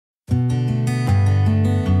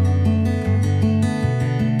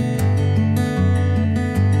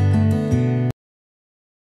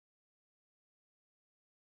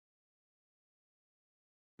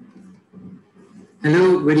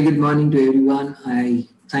Hello, very good morning to everyone. I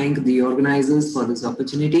thank the organizers for this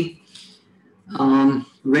opportunity. Well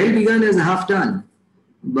begun is half done,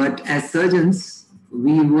 but as surgeons,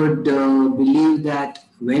 we would believe that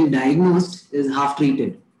well diagnosed is half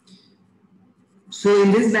treated. So,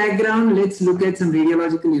 in this background, let's look at some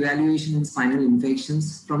radiological evaluation in spinal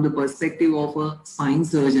infections from the perspective of a spine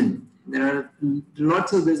surgeon. There's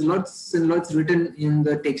lots and lots written in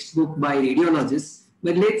the textbook by radiologists,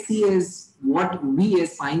 but let's see as what we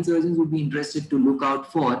as spine surgeons would be interested to look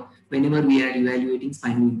out for whenever we are evaluating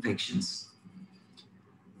spinal infections.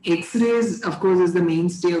 X-rays, of course, is the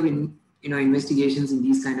mainstay of investigations in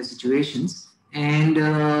these kind of situations, and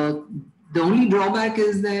the only drawback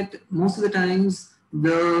is that most of the times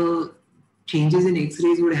the changes in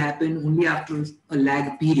X-rays would happen only after a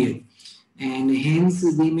lag period, and hence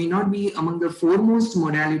they may not be among the foremost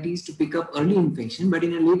modalities to pick up early infection, but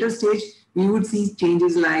in a later stage we would see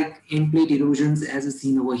changes like end plate erosions as is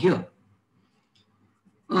seen over here.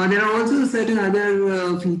 There are also certain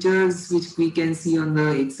other features which we can see on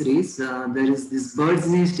the X-rays. There is this bird's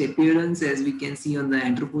nest appearance as we can see on the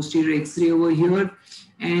anteroposterior X-ray over here,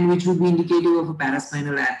 and which would be indicative of a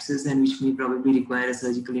paraspinal abscess and which may probably require a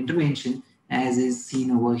surgical intervention as is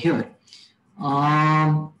seen over here.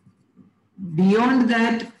 Beyond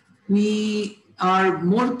that, we are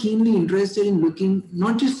more keenly interested in looking,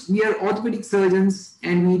 not just we are orthopedic surgeons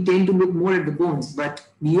and we tend to look more at the bones, but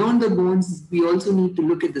beyond the bones, we also need to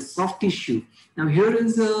look at the soft tissue. Now here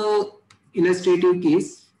is a illustrative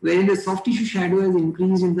case wherein the soft tissue shadow has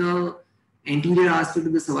increased in the anterior aspect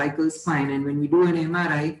of the cervical spine, and when we do an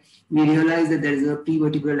MRI, we realize that there is a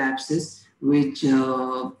prevertebral abscess which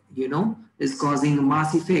is causing a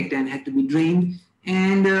mass effect and had to be drained.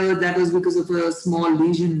 And that was because of a small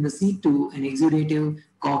lesion in the C2, an exudative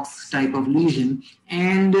Cox type of lesion,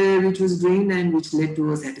 and which was drained and which led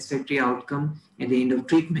to a satisfactory outcome at the end of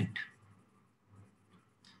treatment.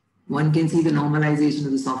 One can see the normalization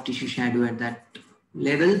of the soft tissue shadow at that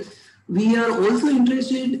level. We are also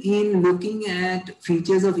interested in looking at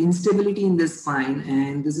features of instability in the spine,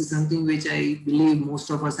 and this is something which I believe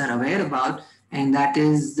most of us are aware about, and that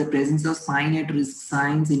is the presence of spine at risk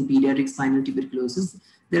signs in pediatric spinal tuberculosis.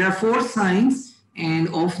 There are 4 signs, and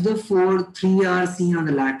of the 4, 3 are seen on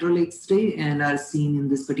the lateral X-ray and are seen in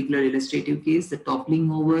this particular illustrative case: the toppling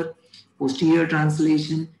over, posterior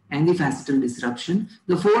translation, and the facetal disruption.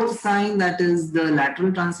 The 4th sign, that is the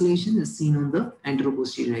lateral translation, is seen on the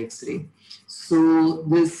anteroposterior X-ray. So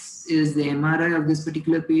this is the MRI of this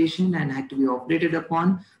particular patient and had to be operated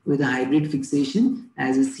upon with a hybrid fixation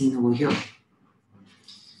as is seen over here.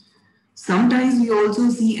 Sometimes we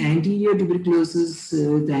also see anterior tuberculosis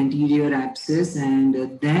with anterior abscess, and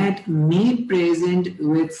that may present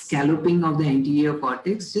with scalloping of the anterior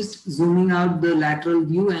cortex. Just zooming out the lateral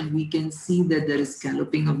view, and we can see that there is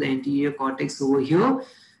scalloping of the anterior cortex over here,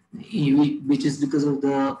 which is because of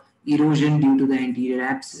the erosion due to the anterior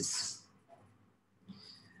abscess.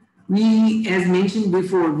 We, as mentioned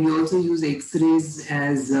before, we also use X-rays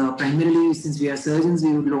as primarily, since we are surgeons,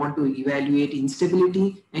 we would want to evaluate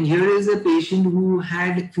instability. And here is a patient who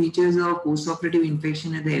had features of postoperative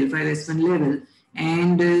infection at the L5-S1 level,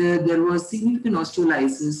 and there was significant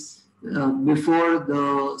osteolysis before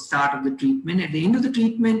the start of the treatment. At the end of the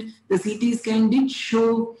treatment, the CT scan did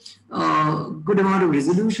show a good amount of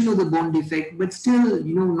resolution of the bone defect, but still,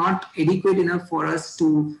 not adequate enough for us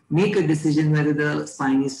to make a decision whether the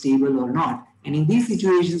spine is stable or not. And in these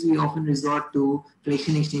situations, we often resort to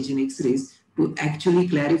flexion extension X-rays to actually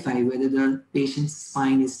clarify whether the patient's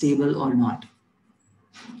spine is stable or not.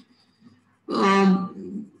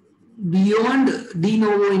 Beyond de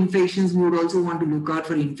novo infections, we would also want to look out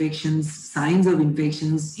for infections, signs of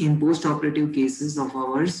infections in post-operative cases of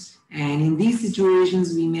ours. And in these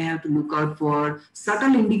situations, we may have to look out for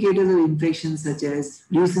subtle indicators of infection, such as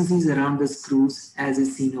lucencies around the screws, as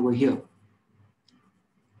is seen over here.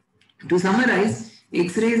 To summarize,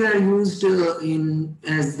 X-rays are used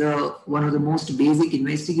as one of the most basic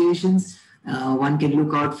investigations. One can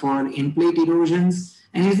look out for end plate erosions.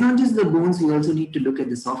 And it's not just the bones, we also need to look at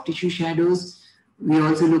the soft tissue shadows. We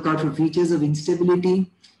also look out for features of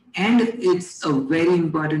instability, and it's a very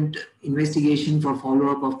important investigation for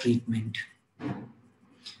follow-up of treatment.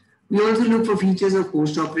 We also look for features of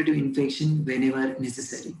post-operative infection whenever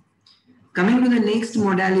necessary. Coming to the next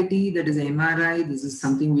modality, that is MRI. This is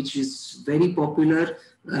something which is very popular,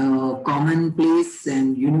 commonplace,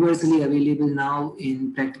 and universally available now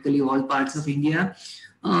in practically all parts of India.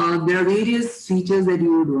 There are various features that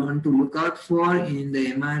you would want to look out for in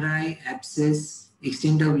the MRI: abscess,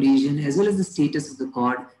 extent of lesion, as well as the status of the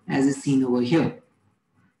cord, as is seen over here.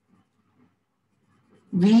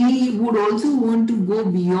 We would also want to go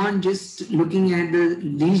beyond just looking at the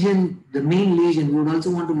lesion, the main lesion. We would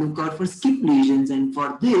also want to look out for skip lesions, and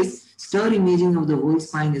for this, stir imaging of the whole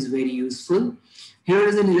spine is very useful. Here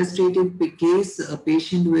is an illustrative case, a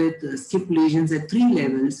patient with skip lesions at 3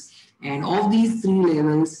 levels, and of these 3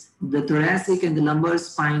 levels, the thoracic and the lumbar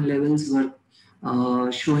spine levels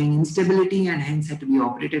were showing instability and hence had to be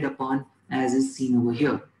operated upon, as is seen over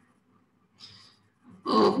here.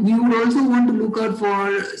 We would also want to look out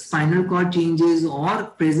for spinal cord changes or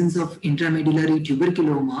presence of intramedullary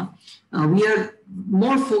tuberculoma. We are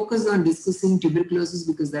more focused on discussing tuberculosis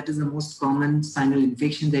because that is the most common spinal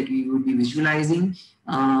infection that we would be visualizing.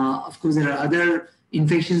 Of course, there are other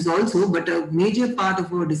infections also, but a major part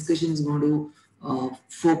of our discussion is going to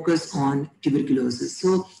focus on tuberculosis.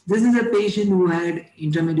 So this is a patient who had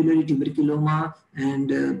intramedullary tuberculoma,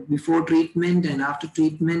 and before treatment and after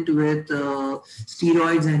treatment with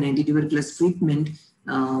steroids and antituberculous treatment,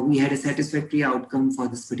 we had a satisfactory outcome for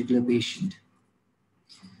this particular patient.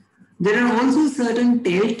 There are also certain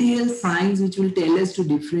telltale signs which will tell us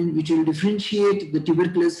which will differentiate the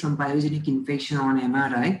tuberculosis from pyogenic infection on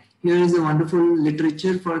MRI. Here is a wonderful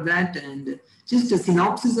literature for that, and just a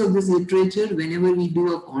synopsis of this literature. Whenever we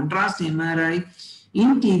do a contrast MRI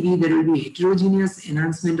in TB, there will be heterogeneous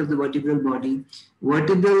enhancement of the vertebral body.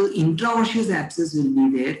 Vertebral intraosseous abscess will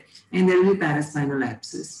be there, and there will be paraspinal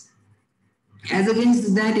abscess. As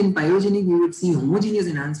against that, in pyogenic, we would see homogeneous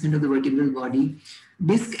enhancement of the vertebral body,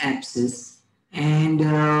 disc abscess, and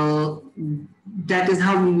that is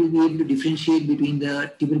how we will be able to differentiate between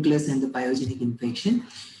the tuberculosis and the pyogenic infection.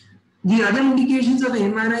 The other indications of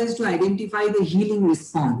MRI is to identify the healing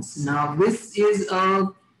response. Now, this is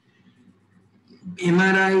a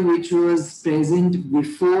MRI which was present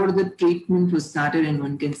before the treatment was started, and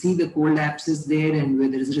one can see the cold abscess there, and where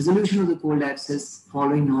there is resolution of the cold abscess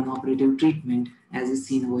following non-operative treatment, as is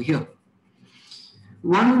seen over here.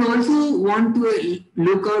 One would also want to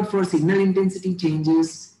look out for signal intensity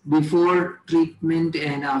changes before treatment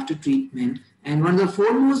and after treatment. And one of the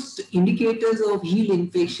foremost indicators of heel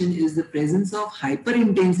infection is the presence of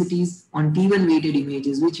hyperintensities on T1 weighted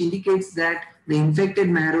images, which indicates that the infected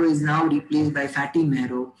marrow is now replaced by fatty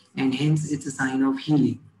marrow, and hence it's a sign of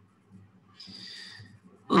healing.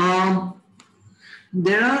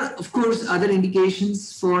 There are, of course, other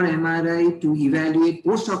indications for MRI to evaluate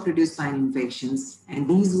post-operative spine infections, and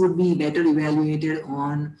these would be better evaluated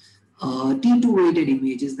on T2 weighted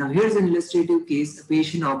images. Now, here's an illustrative case. A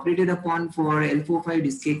patient operated upon for L4-5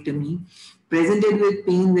 discectomy, presented with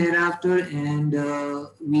pain thereafter, and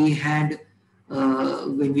we had,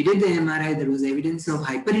 when we did the MRI, there was evidence of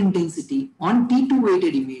hyperintensity on T2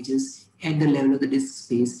 weighted images at the level of the disc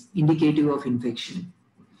space, indicative of infection.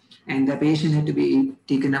 And the patient had to be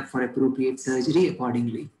taken up for appropriate surgery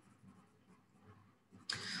accordingly.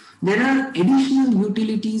 There are additional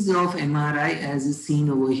utilities of MRI, as is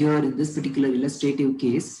seen over here in this particular illustrative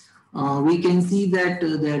case. We can see that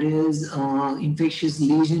there is infectious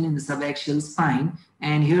lesion in the subaxial spine,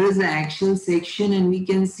 and here is the axial section, and we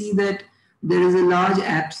can see that there is a large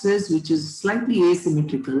abscess which is slightly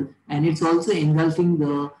asymmetrical, and it's also engulfing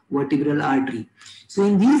the vertebral artery. So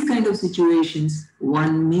in these kind of situations,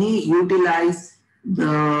 one may utilize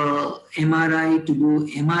the MRI to do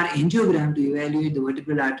MR angiogram to evaluate the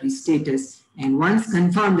vertebral artery status, and once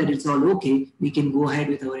confirmed that it's all okay, we can go ahead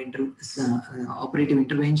with our operative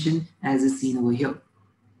intervention, as is seen over here.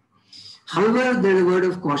 However, there's a word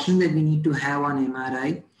of caution that we need to have on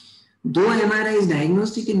MRI. Though MRI is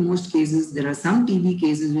diagnostic in most cases, there are some TB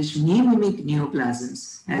cases which may mimic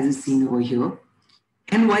neoplasms, as is seen over here,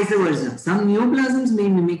 and vice versa. Some neoplasms may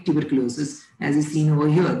mimic tuberculosis, as is seen over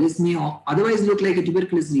here. This may otherwise look like a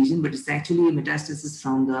tuberculous lesion, but it's actually a metastasis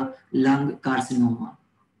from the lung carcinoma.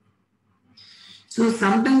 So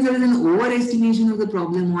sometimes there is an overestimation of the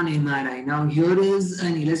problem on MRI. Now, here is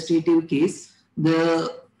an illustrative case.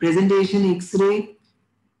 The presentation X-ray,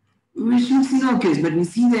 we should see no case, but we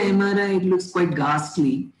see the MRI, it looks quite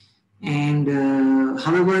ghastly. And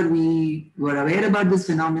however, we were aware about this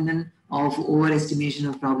phenomenon of overestimation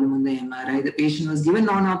of problem on the MRI. The patient was given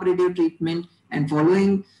non-operative treatment, and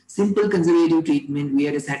following simple conservative treatment, we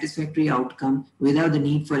had a satisfactory outcome without the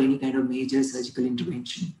need for any kind of major surgical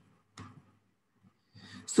intervention.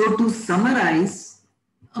 So to summarize,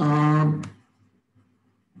 MRI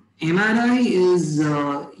is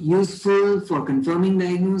useful for confirming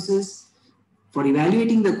diagnosis, for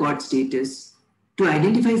evaluating the cord status, to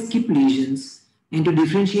identify skip lesions, and to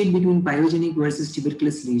differentiate between pyogenic versus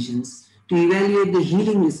tuberculous lesions, to evaluate the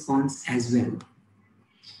healing response as well.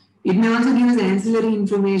 It may also give us ancillary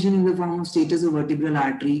information in the form of status of vertebral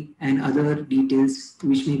artery and other details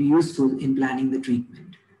which may be useful in planning the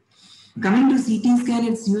treatment. Coming to CT scan,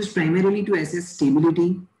 it's used primarily to assess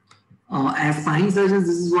stability. As spine surgeons,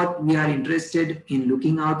 this is what we are interested in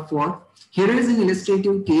looking out for. Here is an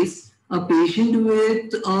illustrative case. A patient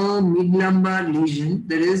with a mid-lumbar lesion,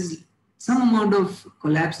 there is some amount of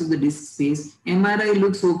collapse of the disc space. MRI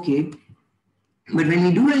looks okay. But when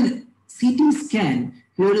we do a CT scan,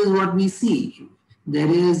 here is what we see. There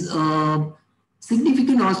is a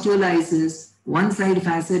significant osteolysis. One side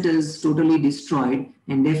facet is totally destroyed,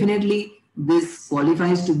 and definitely this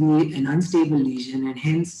qualifies to be an unstable lesion, and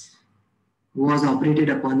hence was operated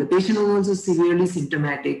upon. The patient was also severely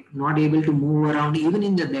symptomatic, not able to move around even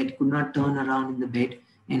in the bed, could not turn around in the bed,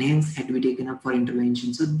 and hence had to be taken up for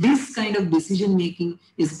intervention. So this kind of decision making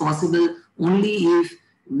is possible only if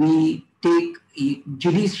we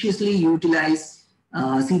judiciously utilize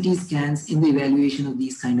CT scans in the evaluation of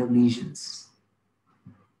these kind of lesions.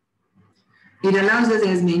 It allows us,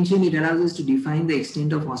 as mentioned, it allows us to define the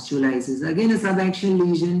extent of osteolysis. Again, a subaxial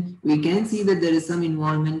lesion, we can see that there is some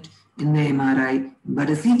involvement in the MRI, but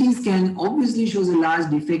a CT scan obviously shows a large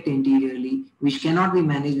defect anteriorly, which cannot be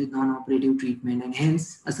managed with non-operative treatment, and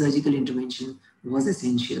hence a surgical intervention was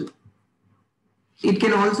essential. It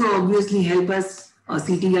can also obviously help us. A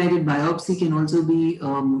CT-guided biopsy can also be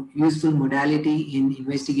a useful modality in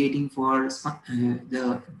investigating for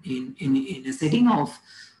in a setting of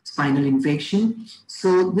spinal infection.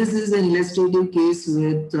 So this is an illustrative case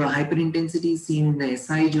with hyperintensity seen in the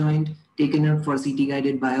SI joint, taken up for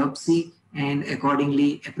CT-guided biopsy, and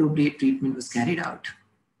accordingly appropriate treatment was carried out.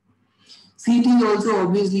 CT is also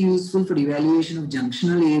obviously useful for evaluation of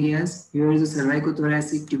junctional areas. Here is a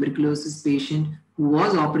cervicothoracic tuberculosis patient who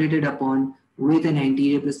was operated upon with an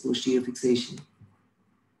anterior plus posterior fixation.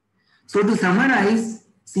 So to summarize,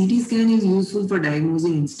 CT scan is useful for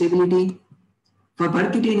diagnosing instability, for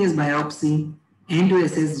percutaneous biopsy, and to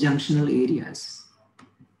assess junctional areas.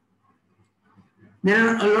 There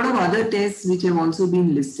are a lot of other tests which have also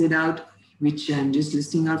been listed out, which I'm just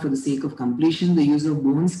listing out for the sake of completion. The use of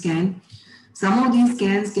bone scan. Some of these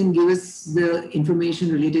scans can give us the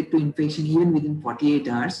information related to infection even within 48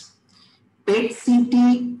 hours. PET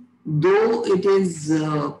CT, though it is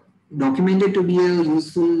documented to be a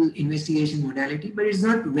useful investigation modality, but it's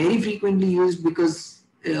not very frequently used because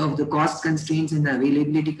of the cost constraints and the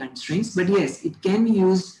availability constraints. But yes, it can be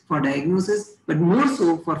used for diagnosis, but more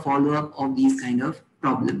so for follow-up of these kind of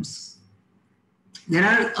problems. There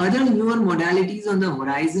are other newer modalities on the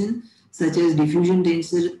horizon, such as diffusion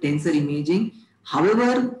tensor imaging.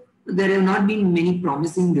 However, there have not been many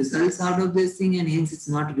promising results out of this thing, and hence it's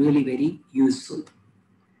not really very useful.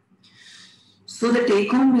 So the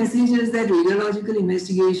take-home message is that radiological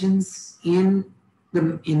investigations in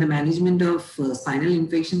the management of spinal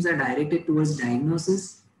infections are directed towards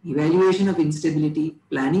diagnosis, evaluation of instability,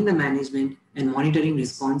 planning the management, and monitoring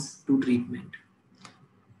response to treatment.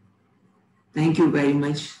 Thank you very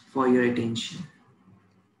much for your attention.